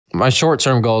my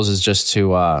short-term goals is just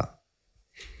to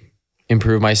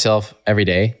improve myself every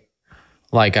day.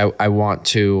 Like I want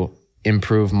to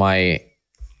improve my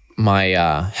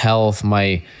health,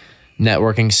 my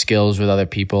networking skills with other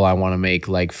people. I want to make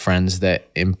like friends that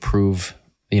improve,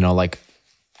 like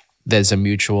there's a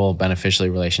mutual beneficial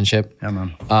relationship. Yeah,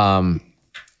 man.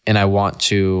 And I want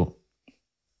to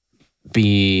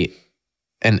be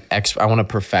I want to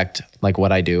perfect like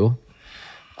what I do.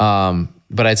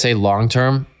 But I'd say long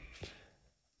term,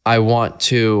 I want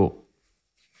to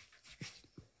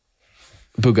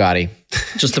Bugatti.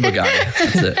 Just a Bugatti.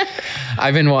 That's it.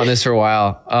 I've been wanting this for a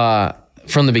while.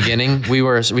 From the beginning, we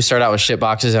started out with shit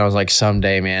boxes, and I was like,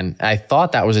 someday, man. I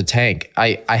thought that was a tank.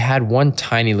 I had one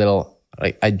tiny little.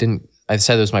 I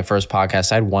said it was my first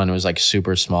podcast. I had one. It was like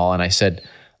super small, and I said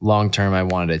long term I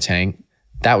wanted a tank.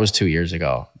 That was 2 years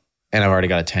ago, and I've already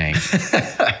got a tank.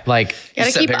 Like, you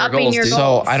gotta keep upping your goals.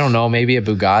 So I don't know, maybe a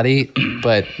Bugatti,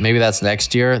 but maybe that's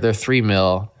next year. They're $3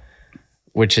 million,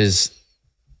 which is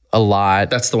a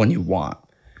lot. That's the one you want,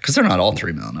 because they're not all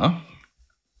 $3 million, no?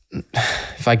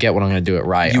 If I get one, I'm going to do it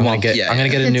right. I'm going to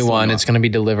get a new one. It's going to be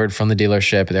delivered from the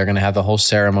dealership. They're going to have the whole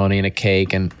ceremony and a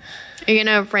cake. And are you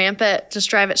going to ramp it, just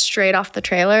drive it straight off the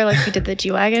trailer like you did the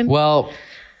G-Wagon? Well,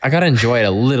 I got to enjoy it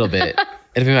a little bit.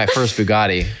 It'll be my first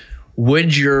Bugatti.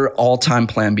 Would your all-time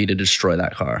plan be to destroy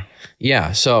that car?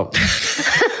 Yeah. So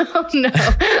oh, no.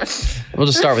 We'll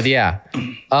just start with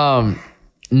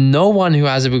no one who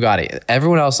has a Bugatti.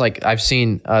 Everyone else, like I've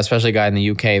seen, especially a guy in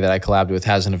the UK that I collabed with,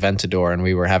 has an Aventador, and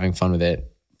we were having fun with it.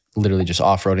 Literally just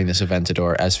off-roading this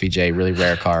Aventador SVJ, really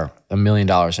rare car, $1 million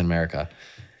in America.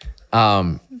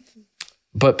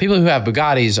 But people who have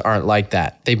Bugattis aren't like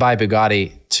that. They buy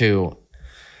Bugatti to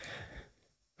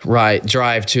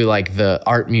drive to like the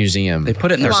art museum. They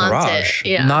put it in their garage.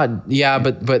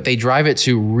 But they drive it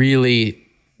to really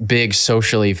big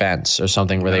social events or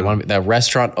something where they want the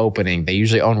restaurant opening. They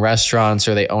usually own restaurants,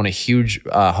 or they own a huge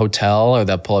hotel, or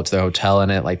they'll pull up to their hotel in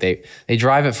it. Like they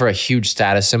drive it for a huge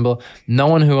status symbol. No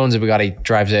one who owns a Bugatti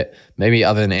drives it, maybe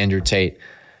other than Andrew Tate,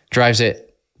 drives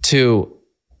it to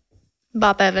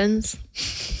Bob Evans.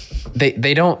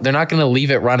 They're not going to leave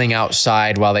it running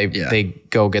outside while they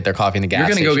go get their coffee in the gas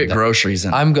station. You're going to go get groceries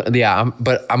in.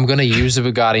 But I'm going to use the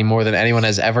Bugatti more than anyone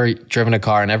has ever driven a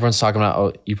car. And everyone's talking about,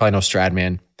 oh, you probably know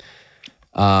Stradman.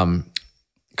 Car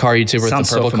YouTuber with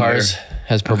the purple cars,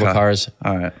 has purple cars.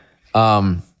 All right.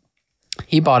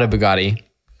 He bought a Bugatti. It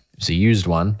was a used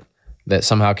one that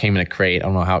somehow came in a crate. I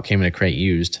don't know how it came in a crate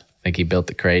used. I think he built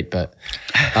the crate, but,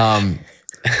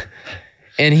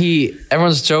 and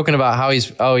everyone's joking about how you're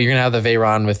going to have the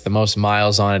Veyron with the most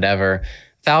miles on it ever.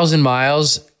 1,000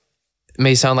 miles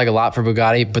may sound like a lot for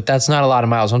Bugatti, but that's not a lot of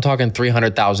miles. I'm talking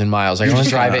 300,000 miles. Like, I want to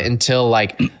drive it until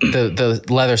like the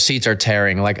leather seats are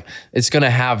tearing. Like, it's going to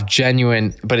have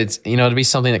genuine, but it's, it'll be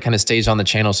something that kind of stays on the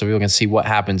channel so people can see what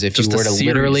happens if you were to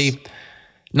literally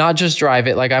not just drive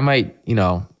it. Like, I might,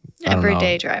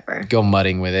 everyday driver, go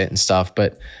mudding with it and stuff,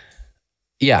 but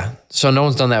yeah. So no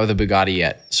one's done that with a Bugatti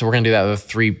yet. So we're going to do that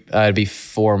with it'd be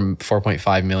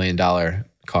 $4.5 million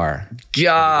car.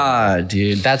 God,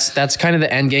 dude. That's kind of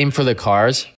the end game for the cars.